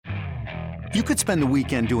You could spend the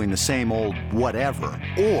weekend doing the same old whatever,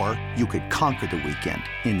 or you could conquer the weekend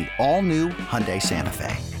in the all-new Hyundai Santa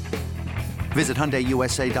Fe. Visit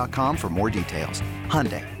HyundaiUSA.com for more details.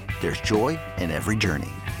 Hyundai, there's joy in every journey.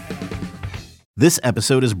 This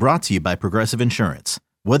episode is brought to you by Progressive Insurance.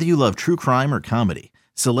 Whether you love true crime or comedy,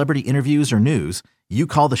 celebrity interviews or news, you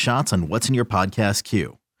call the shots on what's in your podcast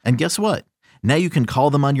queue. And guess what? Now you can call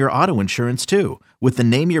them on your auto insurance too with the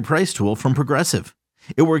Name Your Price tool from Progressive.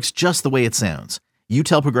 It works just the way it sounds. You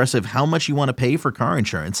tell Progressive how much you want to pay for car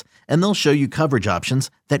insurance, and they'll show you coverage options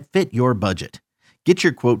that fit your budget. Get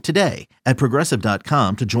your quote today at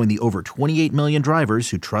Progressive.com to join the over 28 million drivers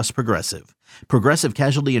who trust Progressive. Progressive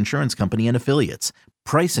Casualty Insurance Company and Affiliates.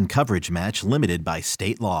 Price and coverage match limited by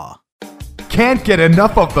state law. Can't get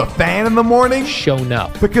enough of the Fan in the morning? Shown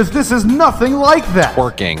up. Because this is nothing like that.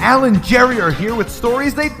 Working. Al and Jerry are here with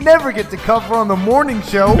stories they'd never get to cover on the morning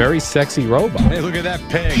show. Very sexy robot. Hey, look at that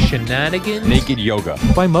pig. Shenanigans. Naked yoga.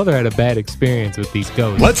 My mother had a bad experience with these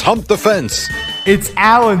ghosts. Let's hump the fence. It's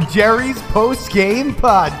Al and Jerry's post-game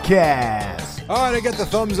podcast. All right, I get the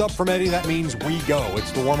thumbs up from Eddie. That means we go.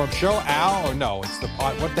 It's the warm-up show. Al, or no, it's the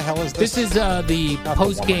pod. What the hell is this? This is the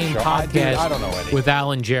post-game podcast I don't know, Eddie. with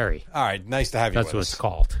Al and Jerry. All right, nice to have you That's with what us. it's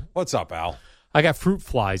called. What's up, Al? I got fruit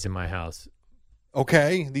flies in my house.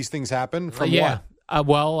 Okay, these things happen from yeah. what?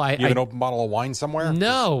 Well, You have an open bottle of wine somewhere?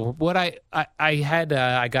 No. What I had,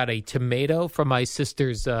 I got a tomato from my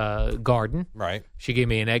sister's garden. Right. She gave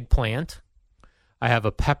me an eggplant. I have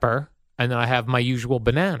a pepper, and then I have my usual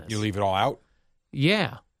bananas. You leave it all out?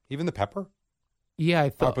 Yeah. Even the pepper? Yeah, I I'll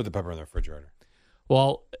thought. put the pepper in the refrigerator.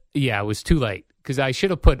 Well, yeah, it was too late because I should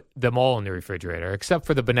have put them all in the refrigerator except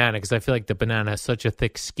for the banana because I feel like the banana has such a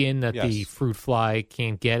thick skin that the Yes. fruit fly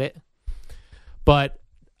can't get it. But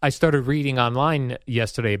I started reading online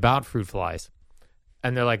yesterday about fruit flies.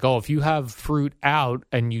 And they're like, oh, if you have fruit out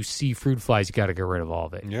and you see fruit flies, you got to get rid of all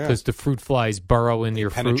of it. Yeah. Because the fruit flies burrow in your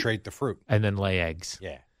Penetrate fruit the fruit. and then lay eggs.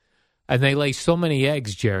 Yeah. And they lay so many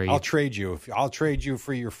eggs, Jerry. I'll trade you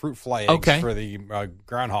for your fruit fly eggs Okay. for the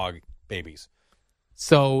groundhog babies.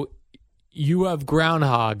 So you have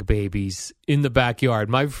groundhog babies in the backyard.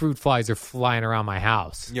 My fruit flies are flying around my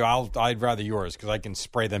house. You know, I'd rather yours because I can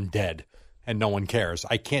spray them dead and no one cares.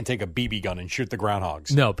 I can't take a BB gun and shoot the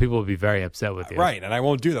groundhogs. No, people would be very upset with you. Right, and I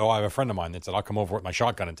won't do that. I have a friend of mine that said, I'll come over with my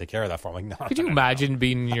shotgun and take care of that for him. I'm like, no. Could you imagine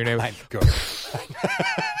being in your neighborhood? I'm good.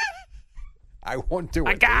 I won't do it.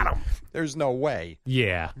 I got dude. him. There's no way.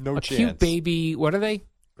 Yeah. No a chance. cute baby, what are they?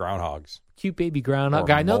 Groundhogs. Cute baby groundhog.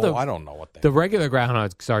 Or I know mole. I don't know what they the regular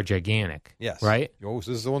groundhogs are gigantic. Yes. Right? Oh, this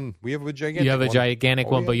is the one. We have a gigantic You have a one. gigantic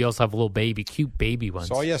Oh, one, yeah. but you also have little cute baby ones.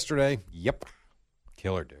 Saw yesterday. Yep.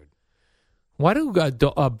 Killer, dude. Why do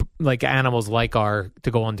like animals like to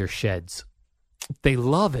go under sheds? They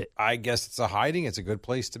love it. I guess it's a hiding. It's a good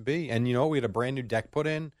place to be. And, you know, we had a brand new deck put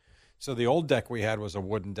in. So the old deck we had was a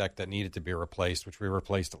wooden deck that needed to be replaced, which we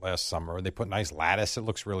replaced it last summer. They put nice lattice. It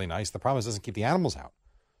looks really nice. The problem is it doesn't keep the animals out.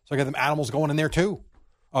 So I got them animals going in there too.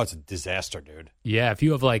 Oh, it's a disaster, dude. Yeah, if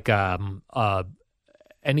you have like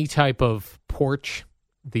any type of porch,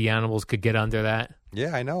 the animals could get under that.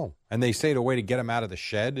 Yeah, I know. And they say the way to get them out of the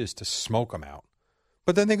shed is to smoke them out.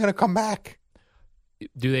 But then they're going to come back.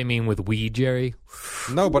 Do they mean with weed, Jerry?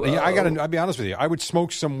 No, but yeah, I'll be honest with you. I would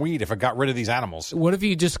smoke some weed if I got rid of these animals. What if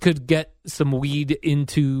you just could get some weed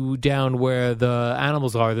down where the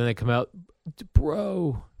animals are, then they come out,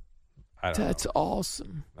 bro? I don't That's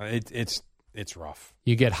awesome. know. It's rough.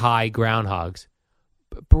 You get high groundhogs,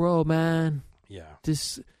 bro, man. Yeah,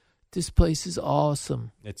 This place is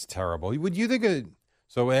awesome. it's terrible. Would you think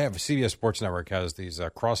so we have CBS Sports Network has these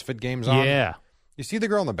CrossFit games on. Yeah. You see the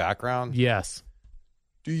girl in the background? Yes.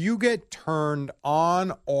 Do you get turned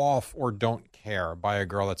on, off, or don't care by a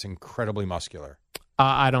girl that's incredibly muscular?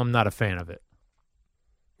 I'm not a fan of it.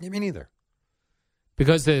 Yeah, me neither.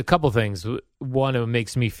 Because there are a couple things. One, it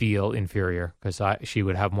makes me feel inferior because she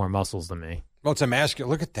would have more muscles than me. Well, it's a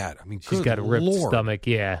masculine. Look at that. I mean, She's good got a ripped Lord. stomach.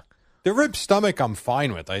 Yeah. The ripped stomach, I'm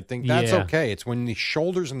fine with. I think that's Yeah. okay. It's when the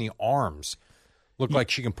shoulders and the arms look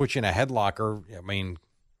like she can put you in a headlock. Or I mean,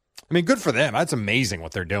 good for them. That's amazing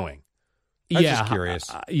what they're doing. I'm just curious.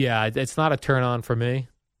 Yeah, it's not a turn on for me,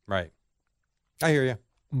 Right. I hear you.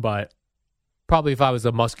 but probably if I was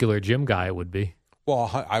a muscular gym guy, it would be.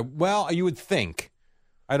 Well, you would think.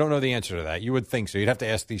 I don't know the answer to that. You would think so. You'd have to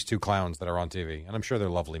ask these two clowns that are on TV, and I'm sure they're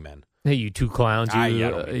lovely men. Hey, you two clowns, I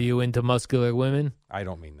don't mean you into muscular women? I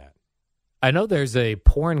don't mean that. I know there's a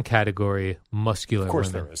porn category, muscular Of course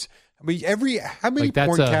women. there is. I mean, how many Like, that's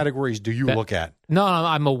porn a- categories do you that- look at? No,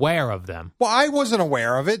 I'm aware of them. Well, I wasn't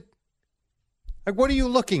aware of it. Like, what are you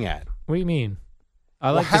looking at? What do you mean? I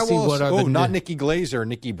Well, like to see what are the... not Nikki Glazer,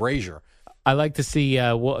 Nikki Brazier. I like to see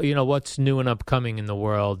what's new and upcoming in the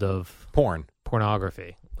world of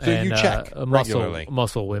pornography. So you check regularly.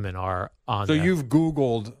 Muscle women are on. So there. you've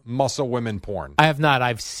Googled muscle women porn. I have not.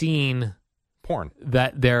 I've seen porn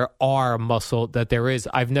that there are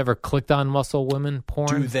I've never clicked on muscle women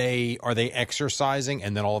porn. Are they exercising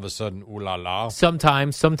and then all of a sudden, ooh la la?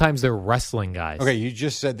 Sometimes they're wrestling guys. Okay, you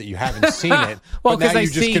just said that you haven't seen it. Well, but now I you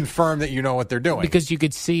just confirmed that you know what they're doing. Because you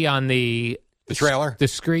could see on the trailer, the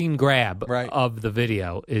screen grab right. of the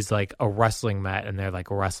video is like a wrestling mat, and they're like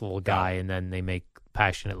a wrestle guy, and then they make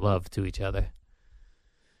passionate love to each other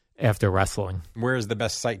after wrestling. Where is the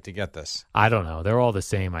best site to get this? I don't know. They're all the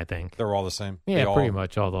same, I think. They're all the same? Yeah, pretty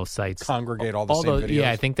much all those sites. Congregate all the same videos? Yeah,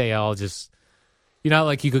 I think they all just...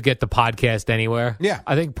 like you could get the podcast anywhere? Yeah.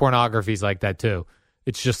 I think pornography's like that, too.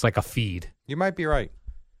 It's just like a feed. You might be right.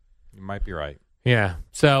 Yeah.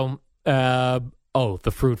 So,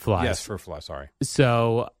 the fruit flies. Yes, fruit flies, sorry.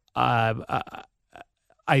 So,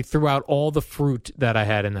 I threw out all the fruit that I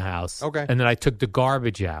had in the house. Okay. And then I took the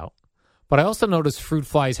garbage out. But I also noticed fruit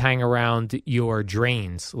flies hang around your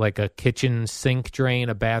drains, like a kitchen sink drain,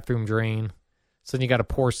 a bathroom drain. So then you got to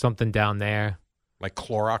pour something down there. Like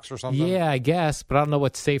Clorox or something? Yeah, I guess. But I don't know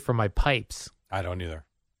what's safe for my pipes. I don't either.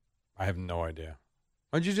 I have no idea.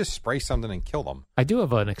 Why don't you just spray something and kill them? I do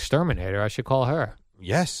have an exterminator. I should call her.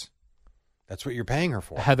 Yes. That's what you're paying her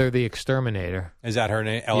for. Heather the Exterminator. Is that her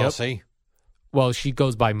name? LLC? Yep. Well, she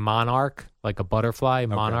goes by Monarch, like a butterfly,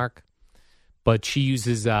 Monarch. But she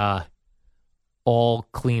uses all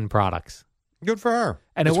clean products. Good for her.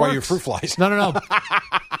 And that's it why works. your fruit flies. No.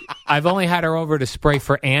 I've only had her over to spray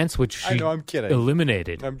for ants, which she I know, I'm kidding.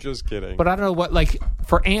 eliminated. I'm just kidding. But I don't know what, like,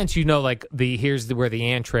 for ants, here's where the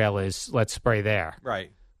ant trail is. Let's spray there.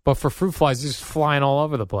 Right. But for fruit flies, they're just flying all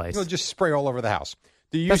over the place. Just spray all over the house.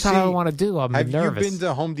 That's not what I want to do. I'm nervous. Have you been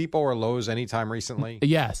to Home Depot or Lowe's anytime recently?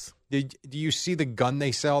 Yes. Do you see the gun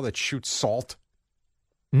they sell that shoots salt?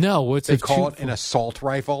 No. They call it an assault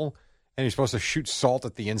rifle, and you're supposed to shoot salt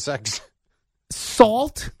at the insects.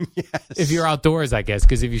 Salt? Yes. If you're outdoors, I guess,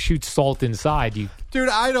 because if you shoot salt inside, Dude,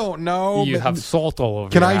 I don't know. You have salt all over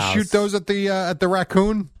Can your I house. shoot those at the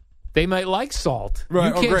raccoon? They might like salt. Right.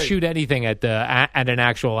 You can't great. shoot anything at an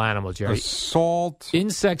actual animal, Jerry. Assault.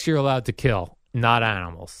 Insects you're allowed to kill, not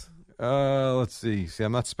animals. Let's see. See,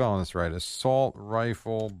 I'm not spelling this right. Assault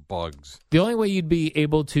rifle bugs. The only way you'd be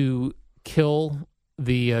able to kill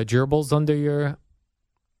the gerbils under your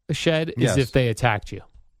shed is if they attacked you.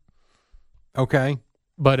 Okay.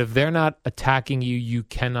 But if they're not attacking you, you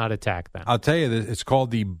cannot attack them. I'll tell you that it's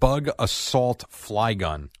called the Bug Assault Fly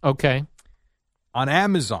Gun. Okay. On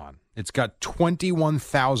Amazon, it's got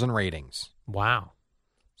 21,000 ratings. Wow.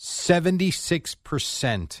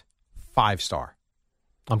 76% 5-star.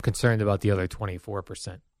 I'm concerned about the other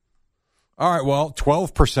 24%. All right, well,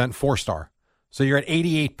 12% 4-star. So you're at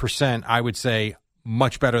 88%, I would say,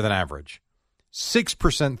 much better than average. 6%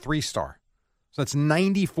 3-star. So that's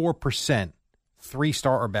 94%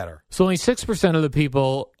 3-star or better. So only 6% of the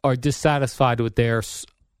people are dissatisfied with their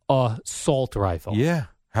salt rifle. Yeah.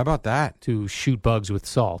 How about that? To shoot bugs with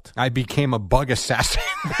salt. I became a bug assassin.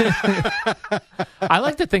 I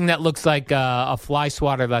like the thing that looks like a fly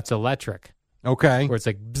swatter that's electric. Okay. Where it's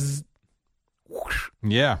like bzz, whoosh.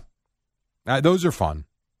 Yeah. Those are fun.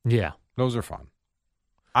 Yeah. Those are fun.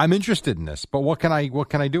 I'm interested in this, but what can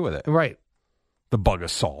I do with it? Right. The bug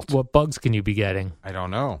assault. What bugs can you be getting? I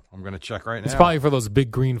don't know. I'm going to check right now. It's probably for those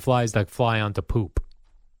big green flies that fly onto poop.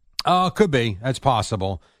 Could be. That's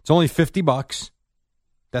possible. It's only $50.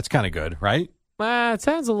 That's kind of good, right? It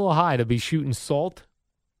sounds a little high to be shooting salt.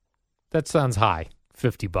 That sounds high.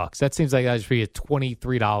 $50. That seems like that should be a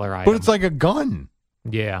 $23 item. But it's like a gun.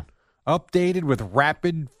 Yeah. Updated with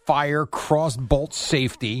rapid fire cross bolt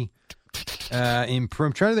safety. I'm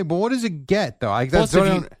trying to think, but what does it get though? Plus,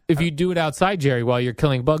 if you do it outside, Jerry, while you're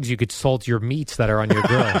killing bugs, you could salt your meats that are on your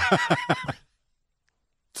grill.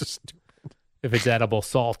 If it's edible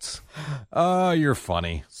salts. Oh, you're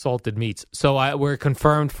funny. Salted meats. So we're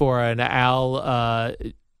confirmed for an Al,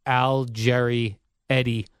 Jerry,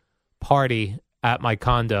 Eddie party at my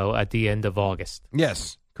condo at the end of August.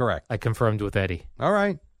 Yes, correct. I confirmed with Eddie. All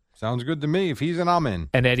right. Sounds good to me. If he's in, I'm in.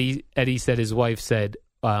 And Eddie said his wife said,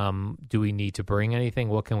 do we need to bring anything?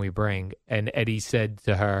 What can we bring? And Eddie said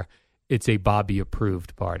to her, it's a Bobby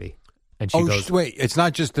approved party. And she goes, wait, it's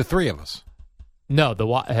not just the three of us. No,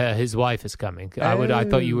 his wife is coming. I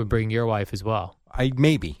thought you would bring your wife as well.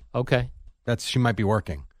 Maybe. Okay. She might be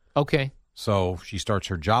working. Okay. So she starts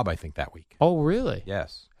her job, I think, that week. Oh, really?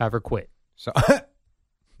 Yes. Have her quit. So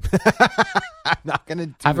I'm not going to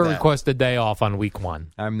do Have her that. request a day off on week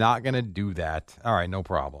 1. I'm not going to do that. All right, no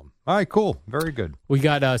problem. All right, cool. Very good. We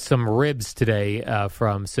got some ribs today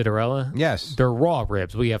from Citarella. Yes. They're raw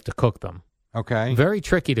ribs. We have to cook them. Okay. Very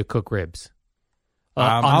tricky to cook ribs.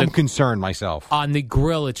 I'm concerned myself. On the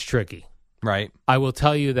grill, it's tricky. Right. I will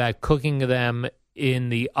tell you that cooking them in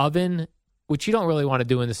the oven, which you don't really want to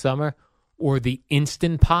do in the summer, or the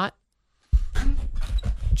Instant Pot.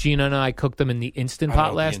 Gina and I cooked them in the Instant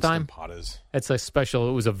Pot last time. Pot is. It's a special.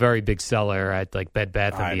 It was a very big seller at like Bed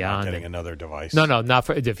Bath and I'm Beyond. not getting another device. No, not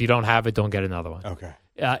for. If you don't have it, don't get another one. Okay.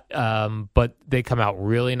 But they come out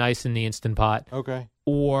really nice in the Instant Pot, Okay.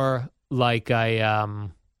 or like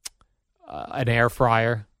an air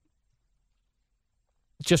fryer.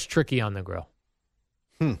 Just tricky on the grill.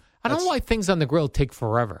 I don't know why things on the grill take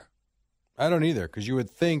forever. I don't either, because you would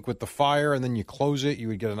think with the fire and then you close it, you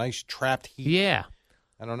would get a nice trapped heat. Yeah.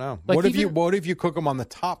 I don't know. Like What if you cook them on the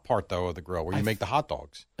top part though of the grill where you make the hot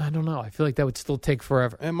dogs? I don't know. I feel like that would still take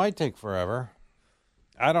forever. It might take forever.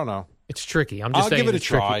 I don't know. It's tricky. I'm just I'll saying give it a it's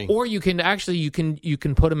tricky. try. Or you can actually you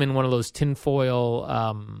can put them in one of those tinfoil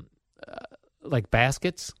like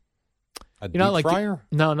baskets. A You know, deep like fryer?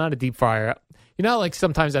 No, not a deep fryer. You know, like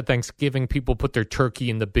sometimes at Thanksgiving people put their turkey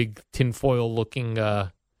in the big tinfoil looking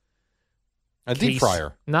A deep case.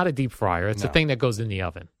 fryer. Not a deep fryer. It's a No. thing that goes in the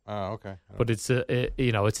oven. Oh, okay. But it's it's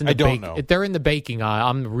in the I don't know. They're in the baking aisle.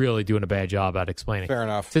 I'm really doing a bad job at explaining. Fair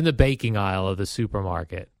enough. It's in the baking aisle of the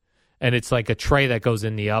supermarket, and it's like a tray that goes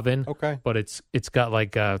in the oven. Okay. But it's got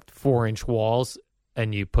like 4-inch walls,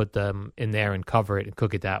 and you put them in there and cover it and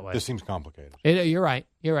cook it that way. This seems complicated. You're right.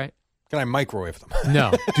 You're right. Can I microwave them?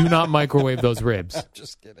 No, do not microwave those ribs.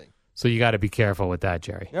 Just kidding. So you got to be careful with that,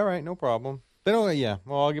 Jerry. All right, no problem. They don't. Yeah.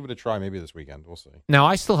 Well, I'll give it a try. Maybe this weekend. We'll see. Now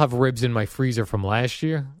I still have ribs in my freezer from last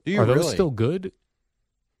year. Do you Are those really? still good?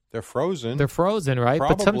 They're frozen. They're frozen, right? But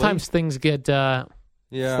Probably. sometimes things get yeah.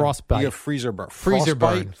 frostbite. You have freezer burn. freezer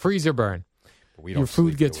Frostbite? burn. Freezer burn. We don't Your food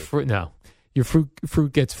sleep, gets do we? no. Your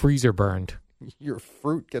fruit gets freezer burned. Your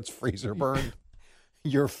fruit gets freezer burned.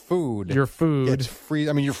 Your food. Your food. gets free.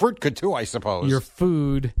 I mean, your fruit could too, I suppose. Your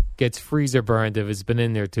food gets freezer burned if it's been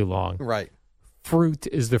in there too long. right. Fruit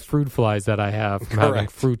is the fruit flies that I have from having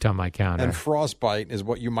Correct. fruit on my counter. And frostbite is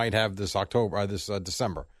what you might have this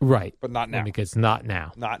December, Right. but not now. And it gets not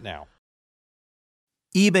now. Not now.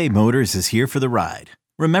 eBay Motors is here for the ride.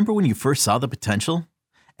 Remember when you first saw the potential?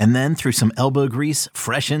 And then through some elbow grease,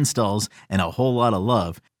 fresh installs, and a whole lot of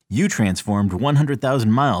love, you transformed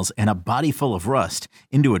 100,000 miles and a body full of rust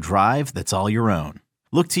into a drive that's all your own.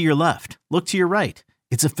 Look to your left. Look to your right.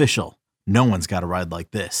 It's official. No one's got a ride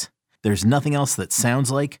like this. There's nothing else that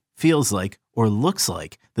sounds like, feels like, or looks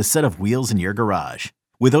like the set of wheels in your garage.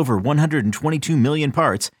 With over 122 million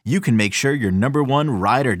parts, you can make sure your number one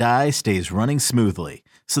ride or die stays running smoothly.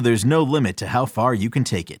 So there's no limit to how far you can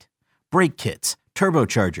take it. Brake kits,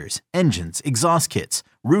 turbochargers, engines, exhaust kits,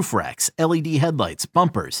 roof racks, LED headlights,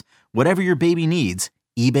 bumpers, whatever your baby needs,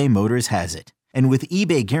 eBay Motors has it. And with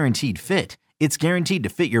eBay Guaranteed Fit, it's guaranteed to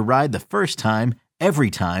fit your ride the first time,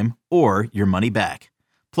 every time, or your money back.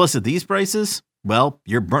 Plus, at these prices, well,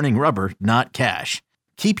 you're burning rubber, not cash.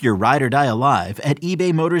 Keep your ride or die alive at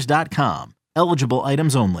ebaymotors.com. Eligible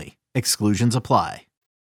items only. Exclusions apply.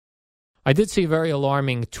 I did see a very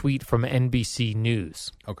alarming tweet from NBC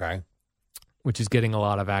News, Okay. which is getting a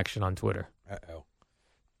lot of action on Twitter. Uh-oh.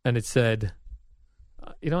 And it said,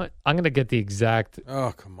 you know what? I'm going to get the exact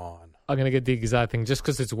thing just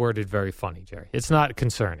because it's worded very funny, Jerry. It's not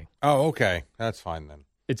concerning. Oh, okay. That's fine then.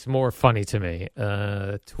 It's more funny to me.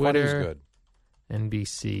 Funny's Twitter, good.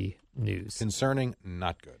 NBC News. Concerning,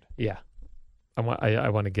 not good. Yeah. I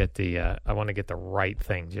want to get the right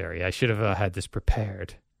thing, Jerry. I should have had this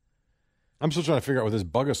prepared. I'm still trying to figure out what this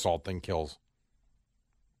bug assault thing kills.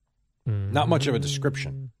 Not much of a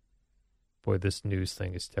description. Boy, this news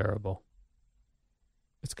thing is terrible.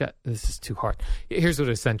 This is too hard. Here's what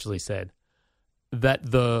it essentially said. That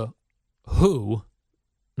the WHO,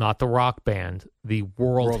 not the rock band, the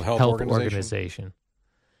World Health Organization,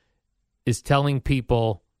 is telling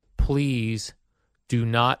people, please do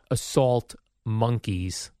not assault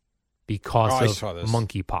monkeys because of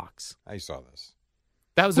monkeypox. I saw this.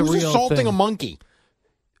 That was Who's a real assaulting thing. a monkey?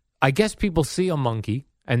 I guess people see a monkey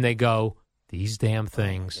and they go, these damn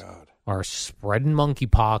things are spreading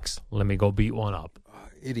monkeypox. Let me go beat one up.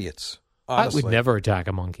 Idiots. I Honestly. would never attack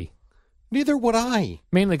a monkey. Neither would I.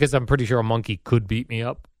 Mainly because I'm pretty sure a monkey could beat me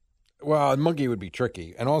up. Well, a monkey would be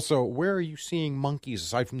tricky. And also, where are you seeing monkeys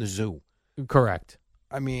aside from the zoo? Correct.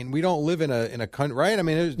 I mean, we don't live in a country, right? I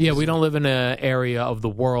mean, we don't live in an area of the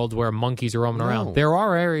world where monkeys are roaming No. around. There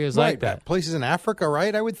are areas right, like that. Places in Africa,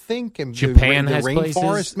 right? I would think. And Japan the has rainforest,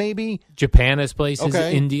 places. maybe. Japan has places.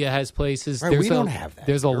 Okay. India has places. Right, we don't have that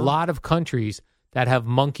There's a here. lot of countries that have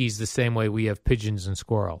monkeys the same way we have pigeons and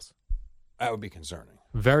squirrels. That would be concerning.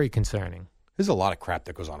 Very concerning. There's a lot of crap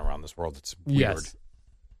that goes on around this world. It's weird. Yes,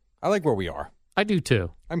 I like where we are. I do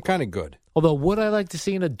too. I'm kind of good. Although, would I like to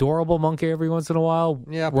see an adorable monkey every once in a while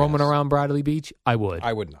roaming pass. around Bradley Beach? I would.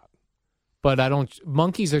 I would not. But I don't.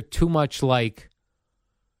 Monkeys are too much like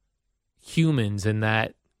humans in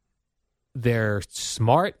that they're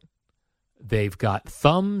smart. They've got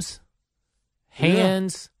thumbs,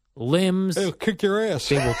 hands, limbs. They'll kick your ass.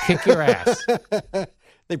 They will kick your ass.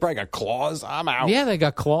 They probably got claws. I'm out. Yeah, they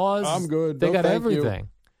got claws. I'm good. They No, got thank everything.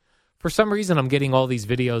 For some reason, I'm getting all these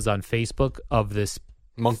videos on Facebook of this.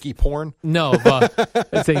 Monkey porn. No,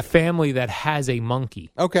 it's a family that has a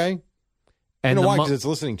monkey. Okay. And you know the why? mon- Because it's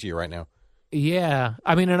listening to you right now. Yeah.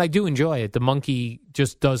 I mean, and I do enjoy it. The monkey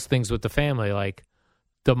just does things with the family. Like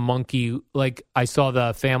the monkey, like I saw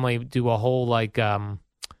the family do a whole like a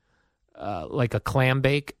clam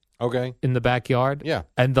bake Okay. in the backyard. Yeah.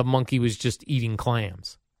 And the monkey was just eating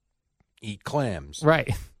clams. Eat clams.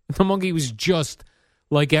 Right. The monkey was just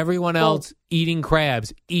like everyone else eating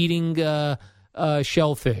crabs, eating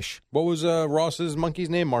shellfish. What was Ross's monkey's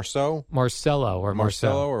name? Marceau? Marcello or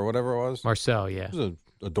Marcello or whatever it was. Marcel, yeah. It was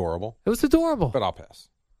adorable, It was adorable. but I'll pass.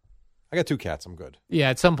 I got 2 cats. I'm good. Yeah,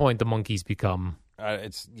 at some point the monkeys become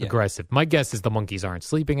It's aggressive. My guess is the monkeys aren't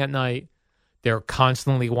sleeping at night. They're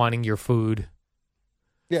constantly wanting your food.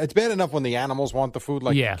 Yeah, it's bad enough when the animals want the food,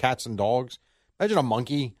 like Yeah. cats and dogs. Imagine a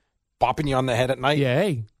monkey bopping you on the head at night. Yeah,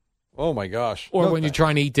 hey. Oh my gosh. Or No when you're thanks.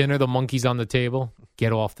 trying to eat dinner, the monkey's on the table.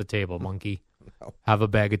 Get off the table, monkey. No. Have a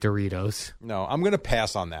bag of Doritos No, I'm going to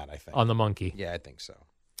pass on that. I think. on the monkey. Yeah, I think so.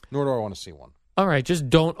 Nor do I want to see one. All right, just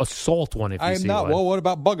don't assault one if you I am see not. one. Well, what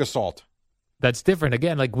about bug assault? That's different.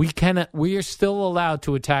 Again, like we are still allowed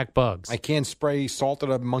to attack bugs. I can't spray salt at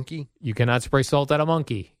a monkey. You cannot spray salt at a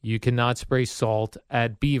monkey. You cannot spray salt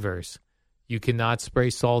at beavers. You cannot spray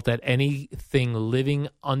salt at anything living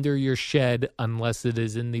under your shed unless it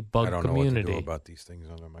is in the bug I don't know community. what to do about these things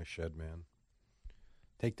under my shed, man.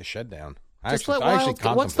 Take the shed down. I Just actually let wild- what's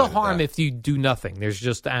the contemplated harm that. if you do nothing? There's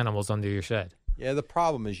just animals under your shed. Yeah, the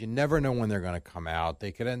problem is you never know when they're going to come out.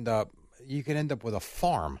 You could end up with a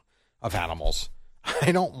farm of animals.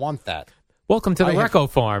 I don't want that. Welcome to the I have- Recco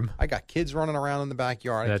farm. I got kids running around in the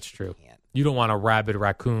backyard. That's I true. can't. You don't want a rabid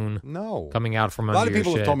raccoon No. coming out from A under lot of your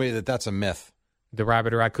people shed. have told me that that's a myth. The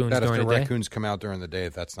rabid raccoons That if during the the day? raccoons come out during the day,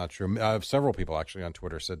 that's not true. Several people actually on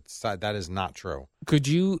Twitter said that is not true. Could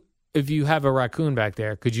you, if you have a raccoon back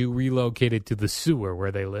there, could you relocate it to the sewer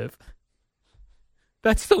where they live?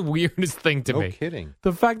 That's the weirdest thing to No me. kidding.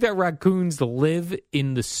 The fact that raccoons live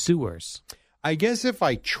in the sewers. I guess if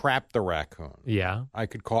I trapped the raccoon, Yeah. I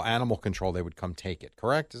could call animal control. They would come take it.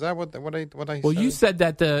 Correct? Is that what I Well, said? you said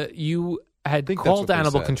that you had think that's what called they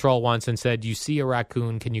animal said. control once and said, you see a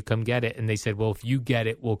raccoon, can you come get it? And they said, well, if you get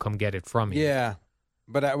it, we'll come get it from you. Yeah,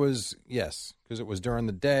 but that was yes, because it was during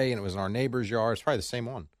the day and it was in our neighbor's yard. It's probably the same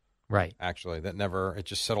one Right. actually. It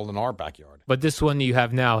just settled in our backyard. But this one you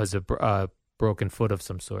have now has a broken foot of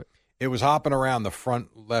some sort. It was hopping around the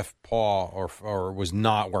front left paw, or was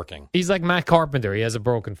not working. He's like Matt Carpenter. He has a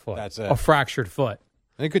broken foot. That's it. A fractured foot.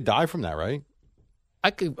 And it could die from that, right?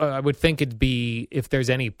 I would think it'd be if there's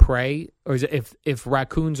any prey, or is it if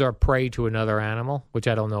raccoons are prey to another animal, which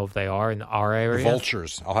I don't know if they are in our area.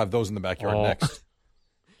 Vultures. I'll have those in the backyard Oh. next.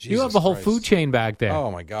 You have Jesus the whole Christ. food chain back there. Oh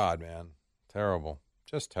my God, man, terrible,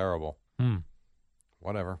 just terrible. Hmm.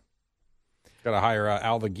 Whatever. Got to hire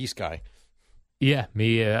Al the geese guy. Yeah,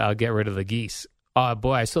 me. I'll get rid of the geese.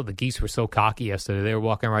 Boy, I saw the geese were so cocky yesterday. They were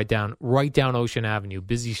walking right down Ocean Avenue,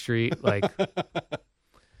 busy street. Like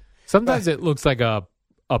sometimes it looks like a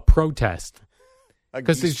protest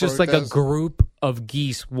because it's just like a group of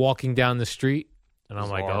geese walking down the street, and I'm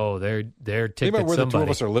like, Bizarre. oh, they're Think ticked about at where the two somebody. of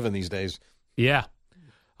us are living these days. Yeah,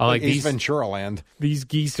 I'm like Ace these Ventura land. these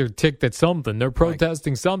geese are ticked at something. They're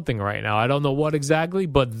protesting something right now. I don't know what exactly,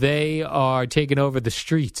 but they are taking over the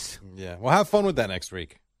streets, Yeah, well, have fun with that next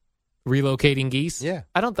week. relocating geese. Yeah.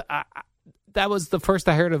 I don't. That was the first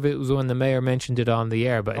I heard of it was when the mayor mentioned it on the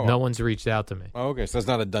air, but Oh. no one's reached out to me. Oh, okay, so that's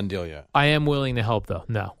not a done deal yet. I am willing to help, though.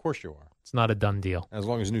 No, Of course you are. it's not a done deal. As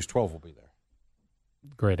long as News 12 will be there.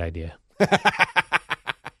 Great idea.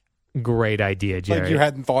 Great idea, Jerry. Like you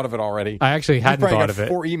hadn't thought of it already. I actually You hadn't probably thought got of it.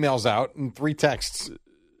 4 emails out and 3 texts.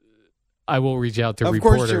 I will reach out to Of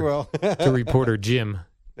reporter course you will. to reporter Jim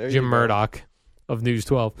There you Jim go. Murdoch of News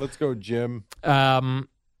 12. Let's go, Jim.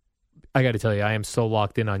 I got to tell you, I am so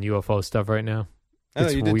locked in on UFO stuff right now. I know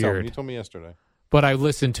It's you did tell me. weird. You told me yesterday. But I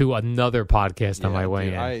listened to another podcast on my way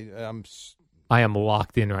dude, in. I am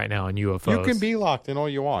locked in right now on UFOs. You can be locked in all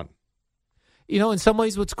you want. You know, in some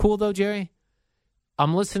ways, what's cool though, Jerry,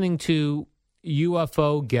 I'm listening to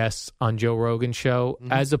UFO guests on Joe Rogan's show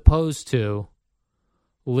as opposed to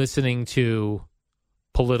listening to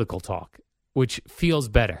political talk, which feels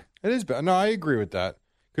better. It is better. No, I agree with that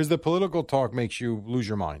because the political talk makes you lose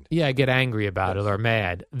your mind. Yeah, I get angry about it or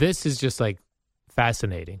mad. This is just like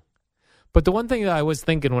fascinating. But the one thing that I was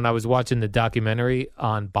thinking when I was watching the documentary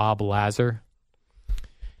on Bob Lazar,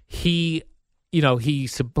 he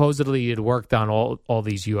supposedly had worked on all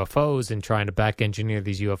these UFOs and trying to back engineer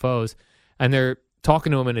these UFOs, and they're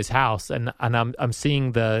talking to him in his house, and I'm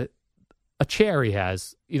seeing a chair he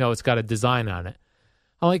has. You know, it's got a design on it.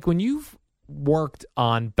 I'm like, when you've worked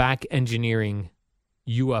on back engineering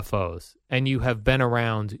UFOs and you have been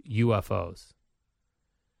around UFOs,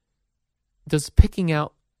 does picking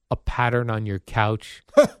out a pattern on your couch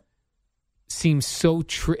seems so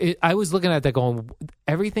true? I was looking at that going,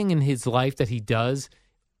 everything in his life that he does,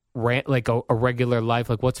 like a regular life,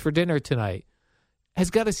 like what's for dinner tonight, has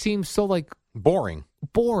got to seem so like Boring.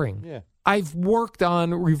 Yeah. I've worked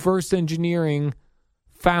on reverse engineering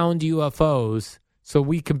found UFOs so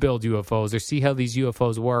we can build UFOs or see how these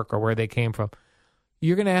UFOs work or where they came from.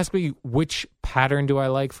 You're going to ask me which pattern do I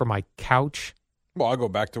like for my couch? Well, I'll go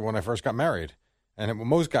back to when I first got married. And what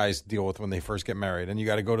most guys deal with when they first get married. And you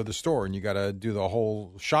got to go to the store and you got to do the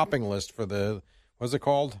whole shopping list for what's it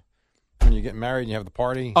called? When you get married and you have the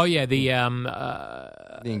party? Oh, yeah, the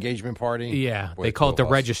engagement party. Yeah, Boy, they call it the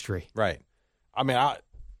us. registry. Right. I mean, I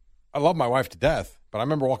love my wife to death, but I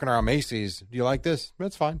remember walking around Macy's. Do you like this?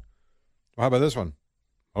 That's fine. Well, how about this one?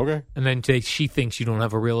 Okay. And then she thinks you don't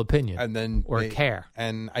have a real opinion And then care.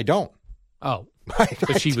 And I don't. Oh,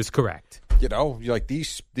 so she was correct. You know, you like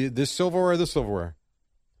this silverware or this silverware.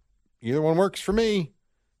 Either one works for me.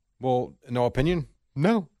 Well, no opinion?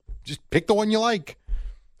 No. Just pick the one you like.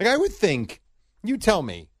 Like I would think, you tell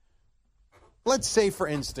me, let's say, for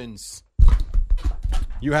instance,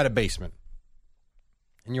 you had a basement.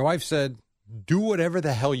 And your wife said, do whatever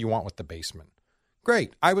the hell you want with the basement.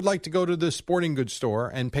 Great. I would like to go to the sporting goods store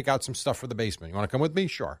and pick out some stuff for the basement. You want to come with me?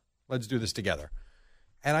 Sure. Let's do this together.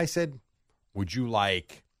 And I said, would you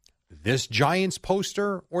like this Giants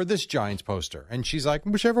poster or this Giants poster? And she's like,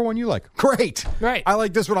 whichever one you like. Great. Right. I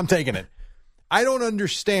like this one. I'm taking it. I don't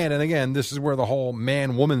understand. And again, this is where the whole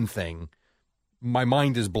man-woman thing, my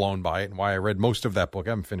mind is blown by it and why I read most of that book.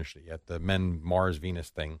 I haven't finished it yet, the Men, Mars, Venus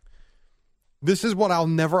thing. This is what I'll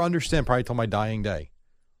never understand probably till my dying day.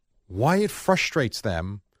 Why it frustrates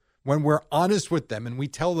them when we're honest with them and we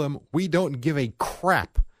tell them we don't give a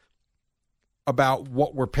crap about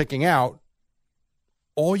what we're picking out.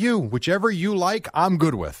 All you, whichever you like, I'm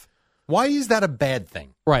good with. Why is that a bad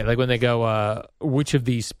thing? Right, like when they go, which of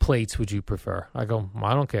these plates would you prefer? I go,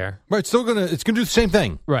 I don't care. Right, it's gonna do the same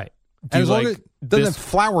thing. Right. And as long as it doesn't have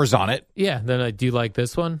flowers on it. Yeah, then do you like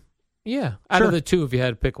this one? Yeah. Out Sure. of the two, if you had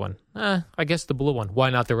to pick one, I guess the blue one. Why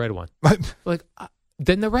not the red one? Like,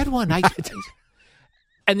 then the red one.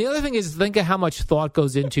 And the other thing is, think of how much thought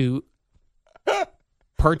goes into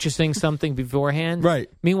purchasing something beforehand. Right.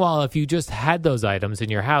 Meanwhile, if you just had those items in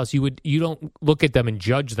your house, you don't look at them and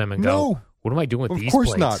judge them and go, what am I doing with these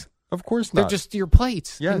plates? Of course not. Of course not. They're just your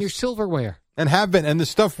plates Yes. and your silverware. And have been. And the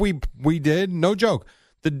stuff we did, no joke.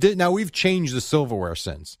 Now, we've changed the silverware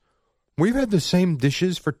since. We've had the same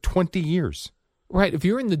dishes for 20 years. Right. If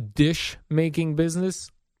you're in the dish making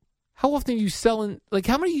business, how often are you selling? Like,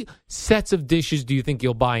 how many sets of dishes do you think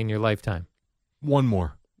you'll buy in your lifetime? One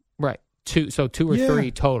more. Right. Two or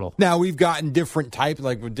three total. Now, we've gotten different types,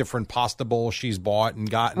 like with different pasta bowls she's bought and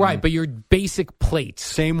gotten. Right. But your basic plates.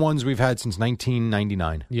 Same ones we've had since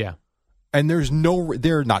 1999. Yeah. And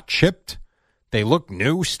they're not chipped. They look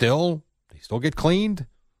new still. They still get cleaned.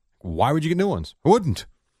 Why would you get new ones? I wouldn't.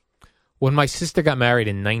 When my sister got married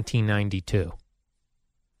in 1992,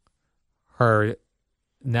 her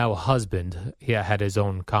now husband, he had his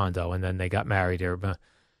own condo, and then they got married.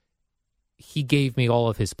 He gave me all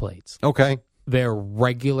of his plates. Okay. They're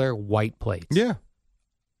regular white plates. Yeah.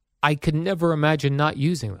 I could never imagine not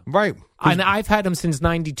using them. Right. And I've had them since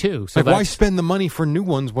 92. So why spend the money for new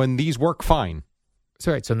ones when these work fine? That's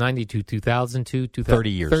right. So 92, 2002, 30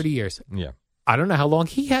 years. 30 years. Yeah. I don't know how long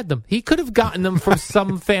he had them. He could have gotten them from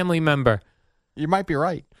some family member. You might be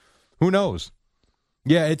right. Who knows?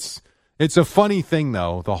 Yeah, it's a funny thing,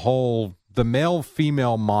 though. The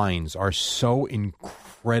male-female minds are so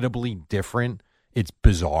incredibly different. It's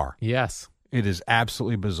bizarre. Yes. It is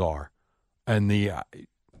absolutely bizarre. And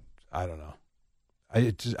I don't know.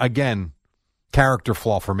 Again, character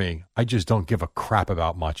flaw for me. I just don't give a crap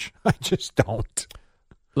about much. I just don't.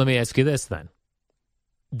 Let me ask you this then.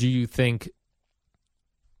 Do you think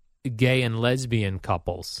gay and lesbian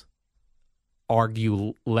couples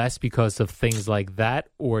argue less because of things like that,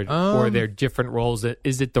 or they're different roles?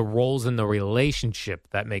 Is it the roles in the relationship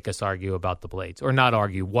that make us argue about the blades, or not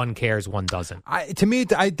argue? One cares, one doesn't. To me,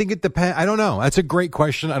 I think it depends. I don't know. That's a great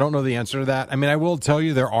question. I don't know the answer to that. I mean, I will tell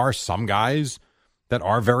you there are some guys that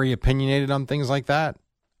are very opinionated on things like that.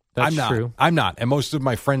 That's true. I'm not. And most of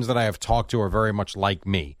my friends that I have talked to are very much like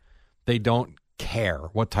me. They don't care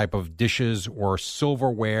what type of dishes or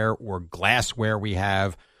silverware or glassware we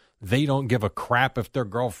have. They don't give a crap if their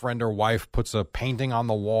girlfriend or wife puts a painting on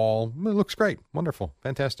the wall. It looks great. Wonderful.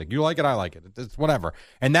 Fantastic. You like it, I like it. It's whatever.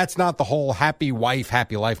 And that's not the whole happy wife,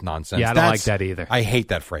 happy life nonsense. Yeah, I don't like that either. I hate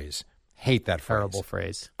that phrase. Terrible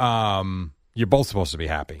phrase. You're both supposed to be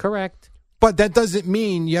happy. Correct. But that doesn't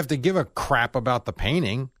mean you have to give a crap about the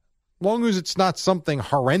painting. As long as it's not something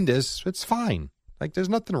horrendous, it's fine. Like, there's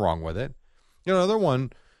nothing wrong with it. You know, another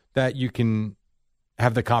one that you can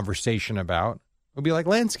have the conversation about would be like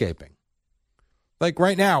landscaping. Like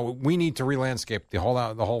right now, we need to re-landscape the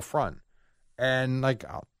whole front, and like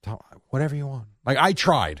whatever you want. Like I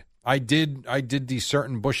tried, I did these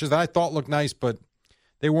certain bushes that I thought looked nice, but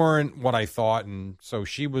they weren't what I thought, and so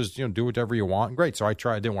she was, do whatever you want. Great, so I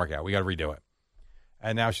tried. It didn't work out. We got to redo it.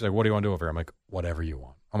 And now she's like, "What do you want to do over here?" I'm like, "Whatever you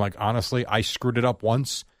want." I'm like, honestly, I screwed it up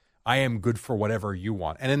once. I am good for whatever you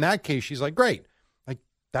want. And in that case, she's like, "Great." Like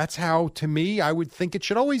that's how, to me, I would think it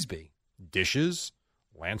should always be. Dishes,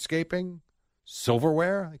 landscaping,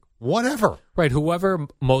 silverware, like whatever. Right. Whoever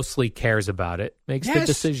mostly cares about it makes the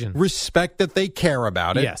decision. Respect that they care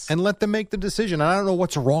about it. Yes. And let them make the decision. And I don't know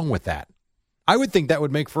what's wrong with that. I would think that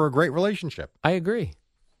would make for a great relationship. I agree. It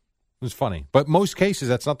was funny. But most cases,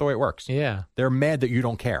 that's not the way it works. Yeah. They're mad that you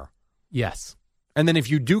don't care. Yes. And then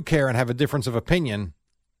if you do care and have a difference of opinion,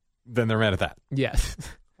 then they're mad at that. Yes.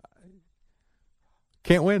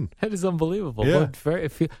 Can't win. That is unbelievable. Yeah. But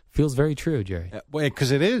it feels very true, Jerry. Because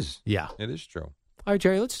it is. Yeah. It is true. All right,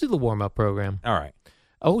 Jerry, let's do the warm-up program. All right.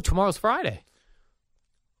 Oh, tomorrow's Friday.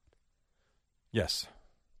 Yes.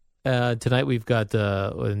 Tonight we've got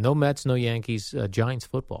no Mets, no Yankees, Giants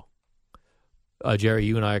football. Jerry,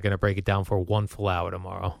 you and I are going to break it down for 1 full hour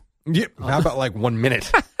tomorrow. Yeah. How about like 1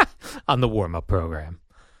 minute? On the warm-up program.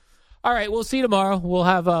 All right, we'll see you tomorrow. We'll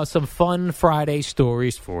have some fun Friday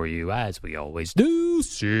stories for you, as we always do.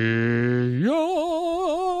 See ya.